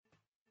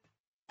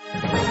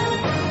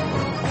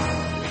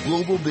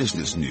Global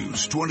business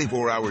news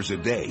 24 hours a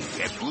day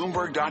at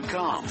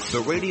Bloomberg.com, the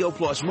Radio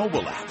Plus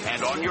mobile app,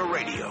 and on your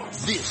radio.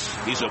 This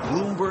is a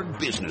Bloomberg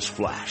Business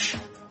Flash.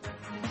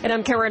 And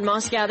I'm Karen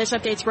Moscow. This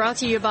update's brought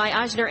to you by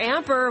Eisner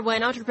Amper.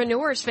 When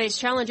entrepreneurs face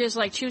challenges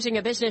like choosing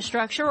a business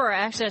structure or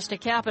access to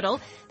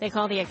capital, they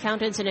call the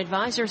accountants and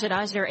advisors at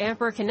Eisner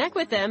Amper. Connect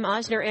with them,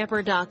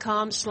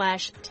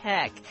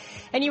 EisnerAmper.com/tech.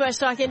 And U.S.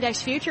 stock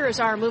index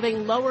futures are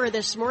moving lower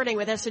this morning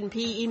with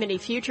S&P E-mini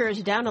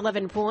futures down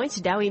 11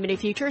 points, Dow E-mini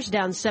futures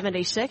down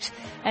 76,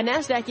 and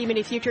NASDAQ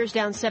E-mini futures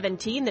down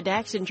 17. The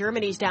DAX in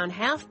Germany's down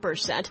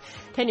 0.5%.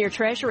 10-year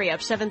Treasury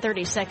up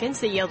 7/30 seconds,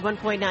 the yield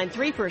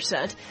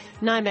 1.93%.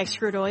 NYMEX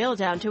crude oil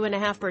down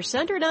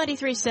 2.5% or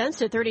 93 cents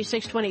to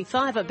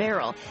 $36.25 a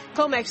barrel.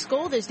 COMEX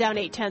gold is down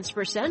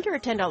 0.8% or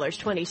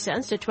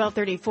 $10.20 to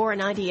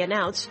 $1234.90 an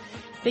ounce.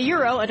 The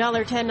euro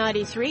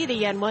 $1.1093, the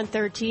yen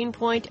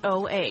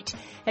 113.08.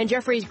 And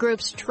Jefferies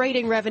Group's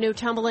trading revenue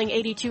tumbling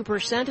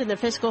 82% in the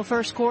fiscal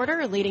first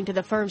quarter, leading to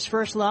the firm's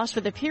first loss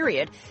for the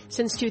period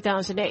since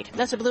 2008.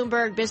 That's a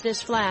Bloomberg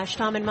Business Flash.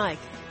 Tom and Mike.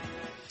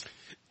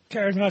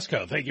 Karen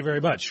Moscow, thank you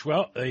very much.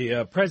 Well,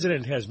 the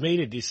president has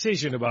made a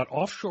decision about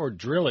offshore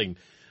drilling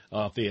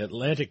off the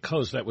Atlantic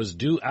coast that was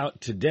due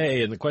out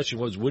today. And the question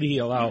was, would he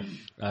allow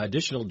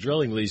additional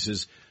drilling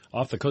leases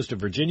off the coast of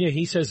Virginia?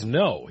 He says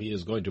no. He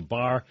is going to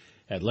bar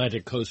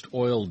Atlantic coast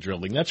oil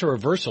drilling. That's a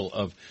reversal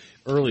of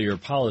earlier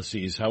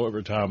policies.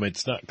 However, Tom,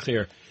 it's not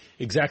clear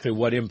exactly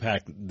what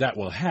impact that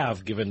will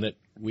have, given that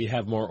we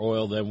have more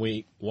oil than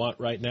we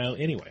want right now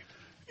anyway.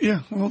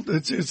 Yeah, well,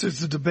 it's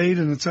a debate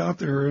and it's out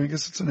there. I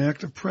guess it's an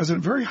active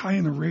president, very high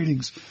in the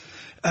ratings.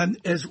 And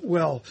as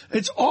well,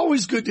 it's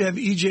always good to have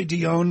EJ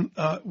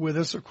Dionne with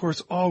us, of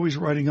course, always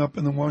writing up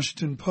in the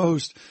Washington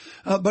Post.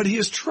 But he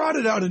has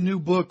trotted out a new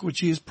book,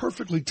 which he has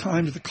perfectly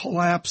timed the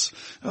collapse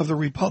of the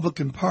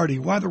Republican Party,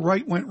 why the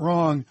right went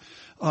wrong.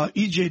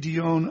 EJ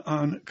Dionne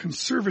on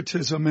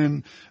conservatism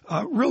and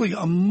really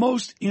a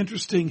most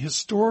interesting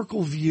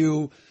historical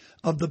view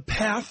of the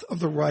path of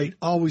the right,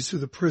 always through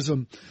the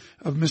prism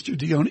of Mr.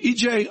 Dionne.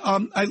 EJ,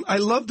 I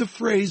love the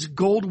phrase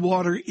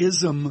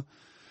Goldwater-ism,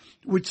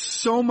 which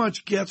so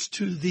much gets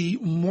to the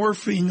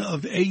morphing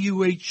of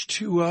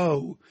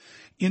AUH2O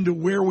into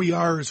where we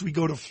are as we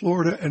go to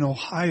Florida and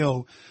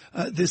Ohio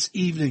this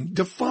evening.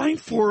 Define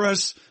for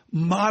us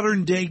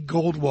modern-day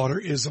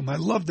Goldwater-ism. I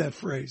love that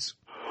phrase.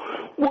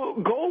 Well,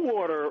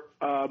 Goldwater,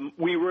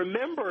 we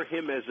remember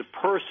him as a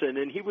person,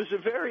 and he was a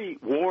very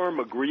warm,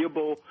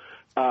 agreeable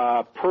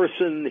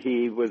person.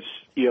 He was,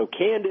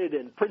 candid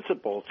and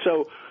principled.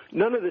 So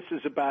none of this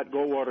is about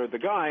Goldwater, the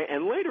guy.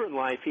 And later in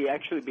life, he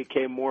actually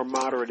became more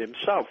moderate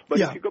himself. But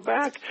if you go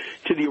back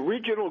to the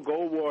original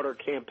Goldwater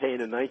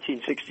campaign in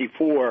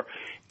 1964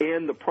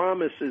 and the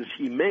promises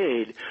he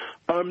made,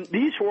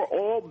 these were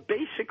all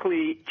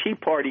basically Tea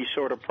Party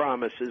sort of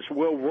promises.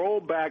 We'll roll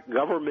back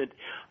government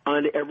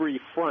on every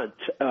front.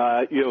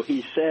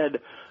 He said,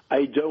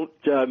 I don't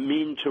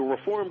mean to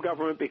reform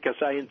government because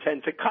I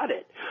intend to cut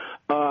it.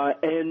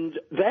 And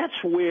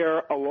that's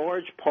where a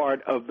large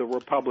part of the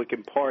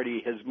Republican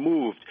Party has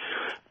moved.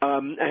 I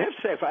have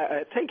to say,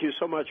 thank you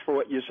so much for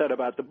what you said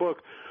about the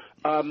book.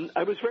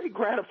 I was very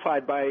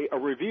gratified by a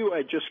review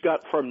I just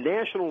got from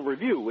National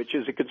Review, which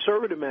is a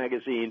conservative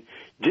magazine,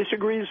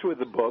 disagrees with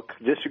the book,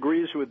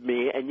 disagrees with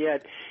me, and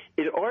yet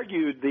it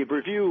argued, the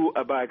review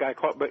by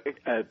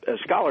a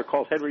scholar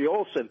called Henry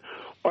Olson,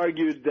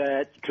 argued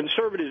that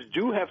conservatives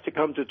do have to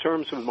come to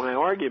terms with my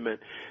argument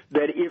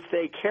that if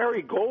they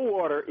carry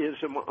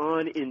Goldwaterism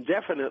on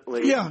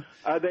indefinitely,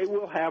 they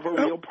will have a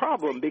real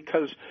problem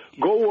because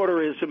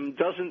Goldwaterism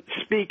doesn't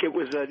speak. It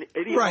was an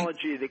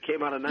ideology that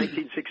came out in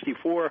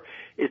 1964.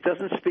 It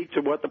doesn't speak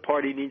to what the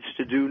party needs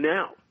to do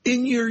now.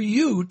 In your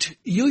youth,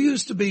 you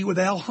used to be with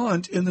Al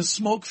Hunt in the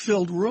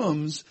smoke-filled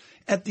rooms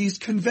at these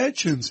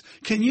conventions.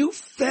 Can you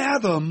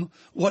fathom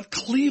what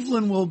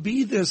Cleveland will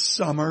be this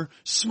summer,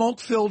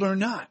 smoke-filled or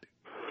not?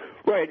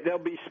 Right, there'll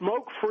be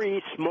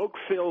smoke-free,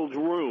 smoke-filled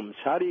rooms.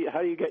 How do you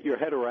get your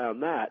head around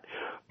that?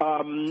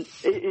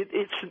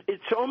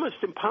 It's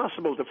almost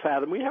impossible to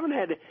fathom. We haven't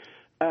had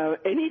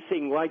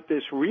anything like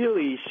this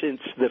really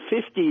since the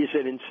 50s,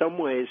 and in some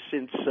ways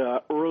since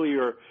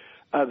earlier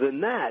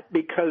than that.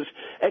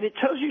 And it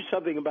tells you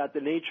something about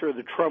the nature of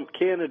the Trump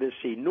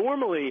candidacy.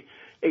 Normally,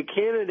 a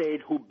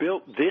candidate who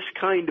built this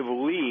kind of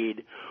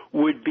lead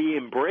would be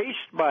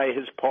embraced by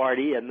his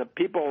party, and the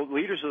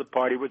leaders of the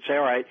party would say,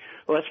 all right,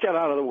 let's get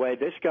out of the way.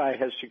 This guy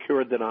has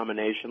secured the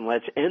nomination.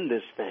 Let's end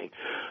this thing.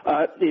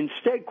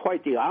 Instead,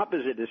 quite the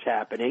opposite is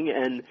happening,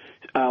 and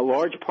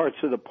large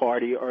parts of the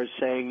party are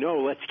saying,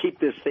 no, let's keep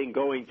this thing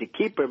going to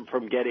keep him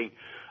from getting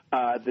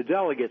the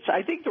delegates.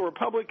 I think the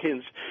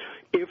Republicans,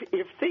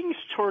 if things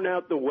turn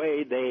out the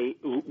way they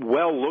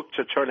well look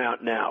to turn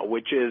out now,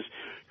 which is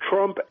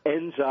Trump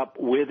ends up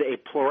with a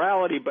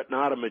plurality but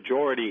not a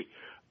majority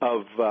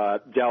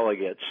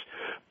delegates.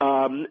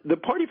 The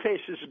party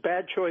faces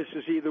bad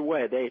choices either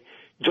way. They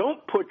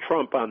don't put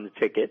Trump on the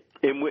ticket.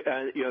 They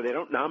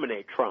don't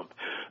nominate Trump.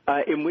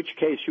 In which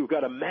case, you've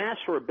got a mass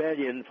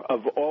rebellion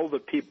of all the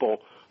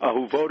people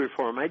who voted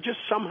for him. I just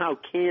somehow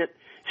can't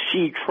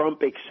see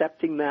Trump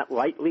accepting that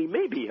lightly.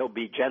 Maybe he'll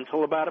be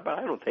gentle about it, but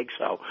I don't think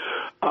so.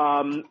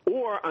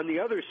 Or on the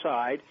other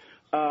side,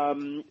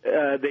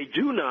 they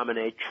do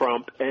nominate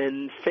Trump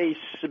and face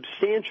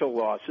substantial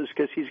losses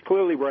because he's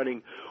clearly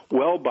running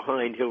well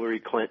behind Hillary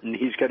Clinton.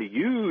 He's got a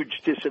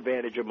huge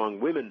disadvantage among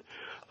women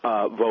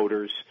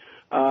voters.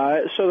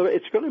 So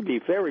it's going to be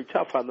very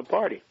tough on the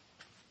party.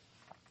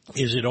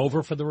 Is it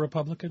over for the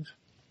Republicans?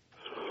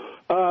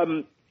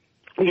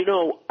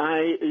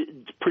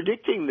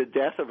 Predicting the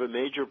death of a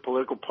major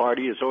political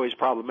party is always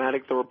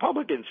problematic. The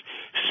Republicans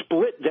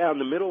split down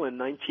the middle in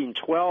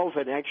 1912,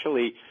 and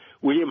actually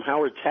William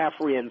Howard Taft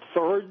ran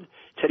third.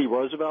 Teddy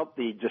Roosevelt,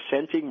 the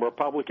dissenting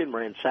Republican,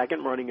 ran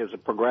second, running as a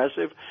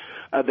progressive.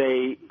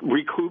 They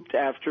recouped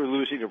after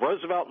losing to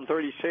Roosevelt in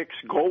 36.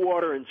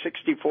 Goldwater in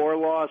 64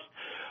 lost.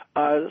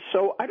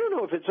 So I don't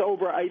know if it's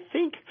over. I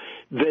think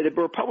that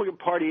the Republican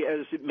Party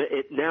as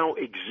it now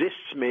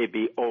exists may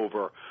be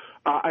over.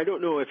 I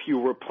don't know if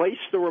you replace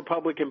the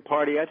Republican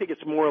Party. I think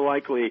it's more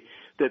likely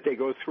that they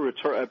go through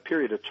a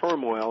period of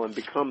turmoil and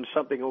become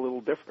something a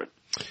little different.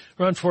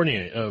 Ron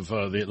Fournier of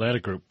the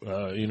Atlantic Group,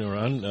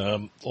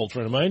 Ron, old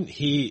friend of mine,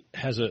 he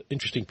has an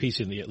interesting piece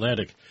in the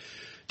Atlantic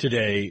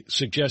today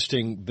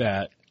suggesting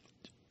that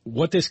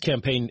what this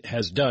campaign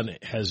has done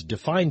has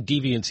defined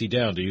deviancy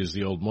down, to use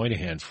the old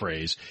Moynihan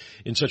phrase,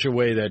 in such a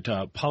way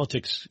that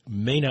politics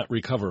may not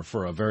recover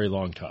for a very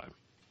long time.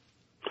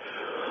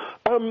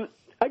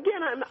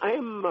 Again,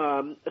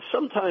 I'm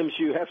sometimes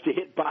you have to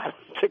hit bottom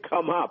to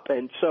come up,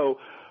 and so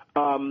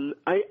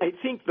I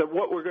think that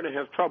what we're going to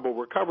have trouble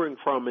recovering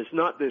from is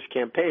not this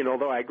campaign,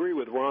 although I agree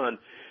with Ron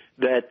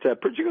that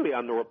particularly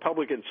on the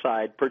Republican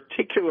side,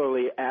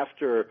 particularly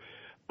after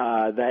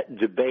that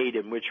debate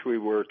in which we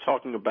were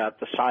talking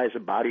about the size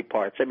of body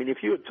parts. I mean,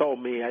 if you had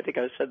told me, I think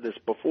I said this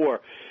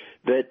before,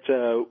 that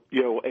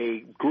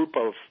a group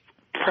of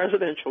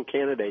presidential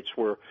candidates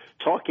were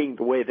talking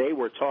the way they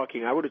were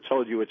talking, I would have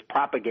told you it's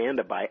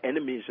propaganda by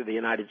enemies of the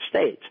United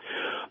States.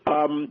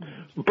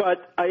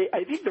 But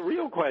I think the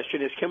real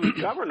question is, can we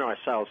govern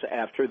ourselves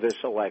after this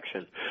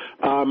election?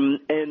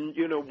 And,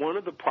 one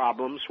of the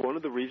problems, one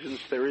of the reasons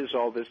there is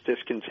all this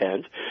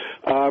discontent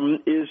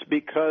is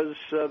because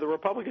the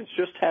Republicans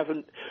just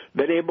haven't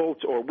been able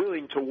to, or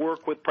willing to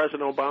work with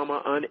President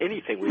Obama on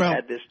anything. We've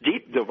had this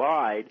deep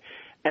divide.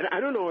 And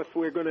I don't know if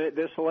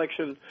this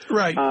election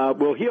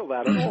will heal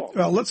that at all.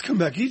 Well, let's come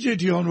back. EJ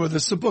Dionne with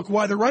us, the book,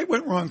 Why the Right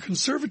Went Wrong,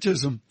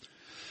 Conservatism,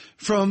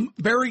 from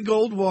Barry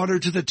Goldwater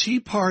to the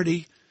Tea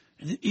Party.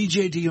 And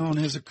EJ Dionne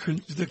has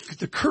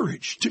the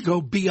courage to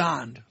go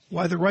beyond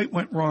why the right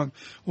went wrong.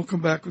 We'll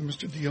come back with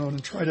Mr. Dionne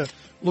and try to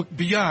look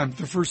beyond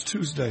the first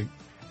Tuesday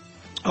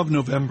of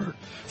November.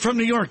 From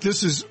New York,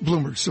 this is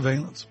Bloomberg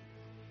Surveillance.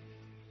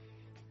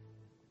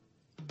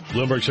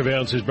 Bloomberg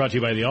Surveillance is brought to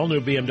you by the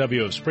all-new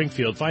BMW of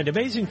Springfield. Find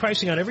amazing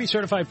pricing on every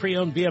certified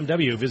pre-owned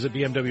BMW. Visit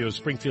BMW of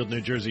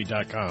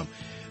SpringfieldNewJersey.com.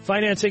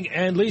 Financing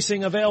and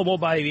leasing available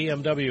by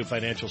BMW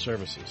Financial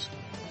Services.